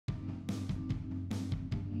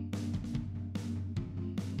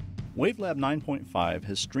WaveLab 9.5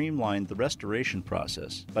 has streamlined the restoration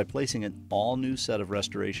process by placing an all-new set of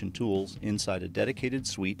restoration tools inside a dedicated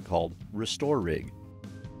suite called RestoreRig.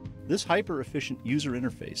 This hyper-efficient user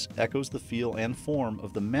interface echoes the feel and form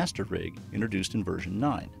of the Master Rig introduced in version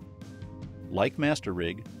 9. Like Master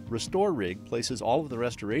Rig, RestoreRig places all of the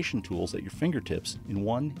restoration tools at your fingertips in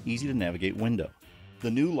one easy-to-navigate window. The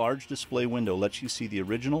new large display window lets you see the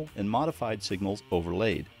original and modified signals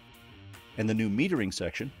overlaid. And the new metering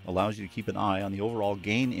section allows you to keep an eye on the overall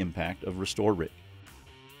gain impact of RestoreRig.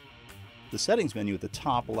 The settings menu at the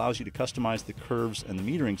top allows you to customize the curves and the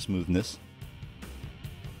metering smoothness.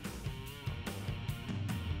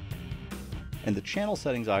 And the channel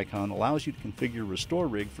settings icon allows you to configure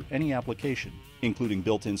RestoreRig for any application, including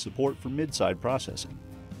built-in support for mid-side processing.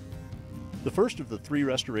 The first of the 3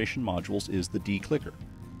 restoration modules is the DeClicker.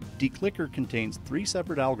 DeClicker contains 3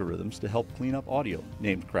 separate algorithms to help clean up audio,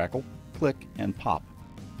 named Crackle, Click, and Pop.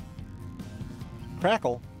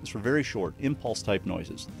 Crackle is for very short, impulse-type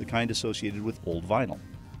noises, the kind associated with old vinyl.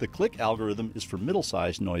 The Click algorithm is for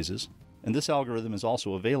middle-sized noises, and this algorithm is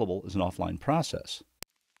also available as an offline process.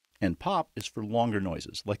 And Pop is for longer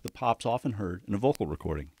noises, like the pops often heard in a vocal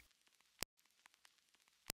recording.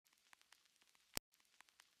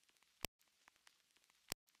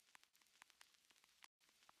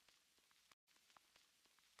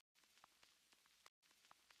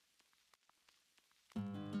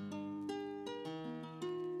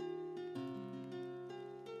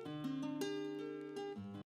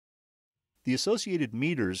 The associated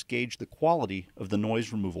meters gauge the quality of the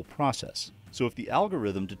noise removal process. So if the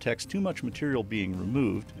algorithm detects too much material being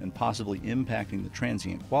removed and possibly impacting the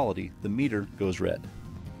transient quality, the meter goes red.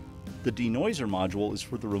 The DeNoiser module is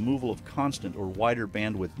for the removal of constant or wider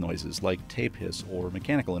bandwidth noises like tape hiss or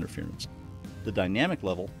mechanical interference. The dynamic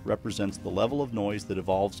level represents the level of noise that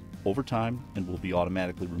evolves over time and will be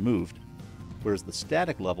automatically removed, whereas the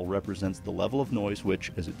static level represents the level of noise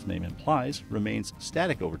which, as its name implies, remains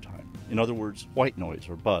static over time. In other words, white noise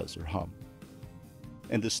or buzz or hum.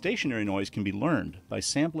 And the stationary noise can be learned by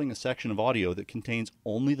sampling a section of audio that contains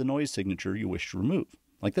only the noise signature you wish to remove,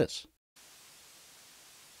 like this.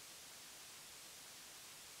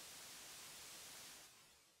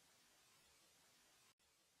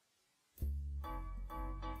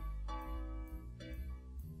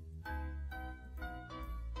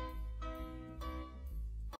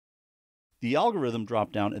 The algorithm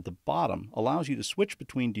drop-down at the bottom allows you to switch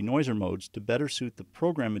between DeNoiser modes to better suit the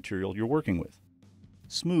program material you're working with.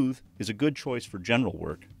 Smooth is a good choice for general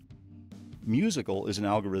work. Musical is an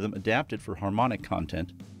algorithm adapted for harmonic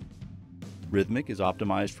content. Rhythmic is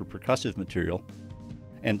optimized for percussive material.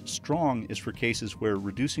 And strong is for cases where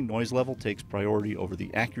reducing noise level takes priority over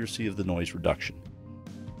the accuracy of the noise reduction.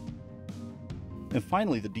 And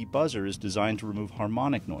finally, the DeBuzzer is designed to remove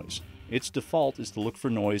harmonic noise. Its default is to look for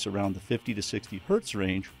noise around the 50 to 60 Hz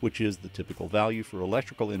range, which is the typical value for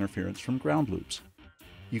electrical interference from ground loops.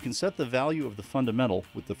 You can set the value of the fundamental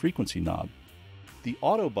with the frequency knob. The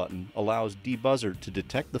auto button allows DeBuzzer to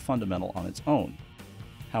detect the fundamental on its own.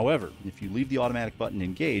 However, if you leave the automatic button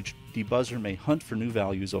engaged, DeBuzzer may hunt for new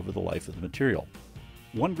values over the life of the material.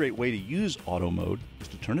 One great way to use auto mode is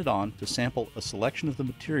to turn it on to sample a selection of the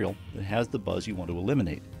material that has the buzz you want to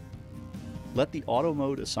eliminate. Let the auto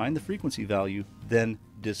mode assign the frequency value, then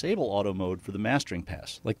disable auto mode for the mastering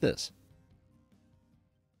pass, like this.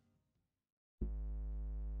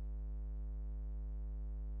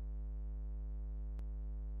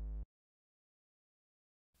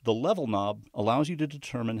 The level knob allows you to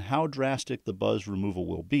determine how drastic the buzz removal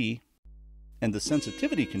will be, and the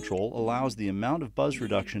sensitivity control allows the amount of buzz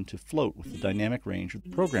reduction to float with the dynamic range of the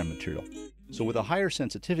program material. So with a higher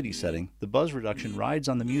sensitivity setting, the buzz reduction rides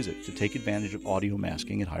on the music to take advantage of audio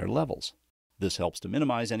masking at higher levels. This helps to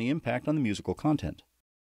minimize any impact on the musical content.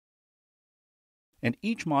 And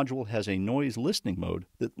each module has a noise listening mode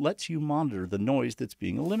that lets you monitor the noise that's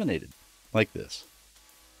being eliminated, like this.